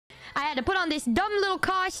I had to put on this dumb little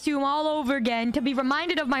costume all over again to be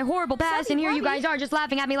reminded of my horrible past. And here you guys are just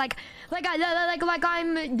laughing at me like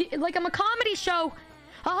I'm a comedy show.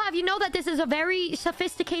 I'll have you know that this is a very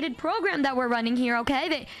sophisticated program that we're running here,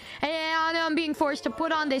 okay? And I'm being forced to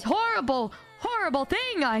put on this horrible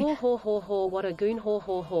thing. Ho ho ho ho, what a goon, ho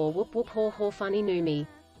ho ho, whoop whoop ho ho, funny Numi.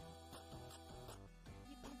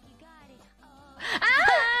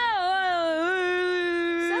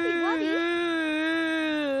 Subby Wubby.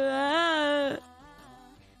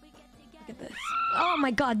 Look at this. Oh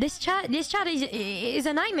my god, this chat is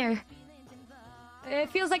a nightmare.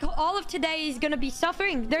 It feels like all of today is gonna be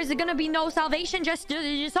suffering. There's gonna be no salvation, just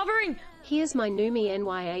suffering. Here's my Numi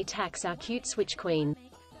NYA tax, our cute switch queen.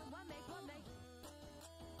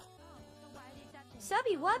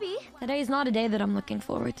 Subby Wubby. Today is not a day that I'm looking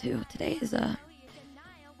forward to. Today is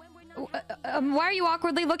why are you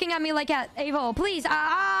awkwardly looking at me like that, Avo? Please,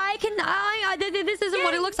 this isn't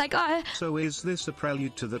what it looks like. So is this a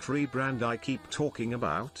prelude to that rebrand I keep talking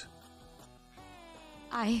about?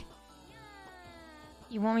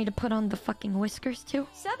 You want me to put on the fucking whiskers too?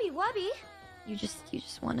 Subby Wubby. You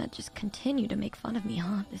just wanna just continue to make fun of me,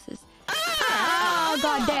 huh? This is... Oh,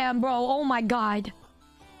 goddamn, bro. Oh my god.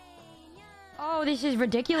 Oh, this is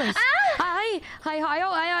ridiculous. I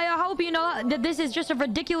hope you know that this is just a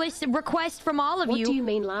ridiculous request from all of you. What do you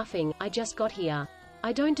mean laughing? I just got here.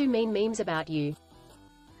 I don't do mean memes about you.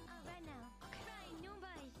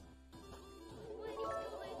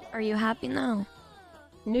 Are you happy now?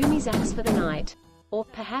 Numi's axe for the night. Or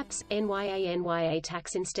perhaps NYA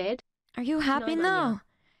tax instead? Are you happy now?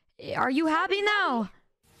 Are you happy now?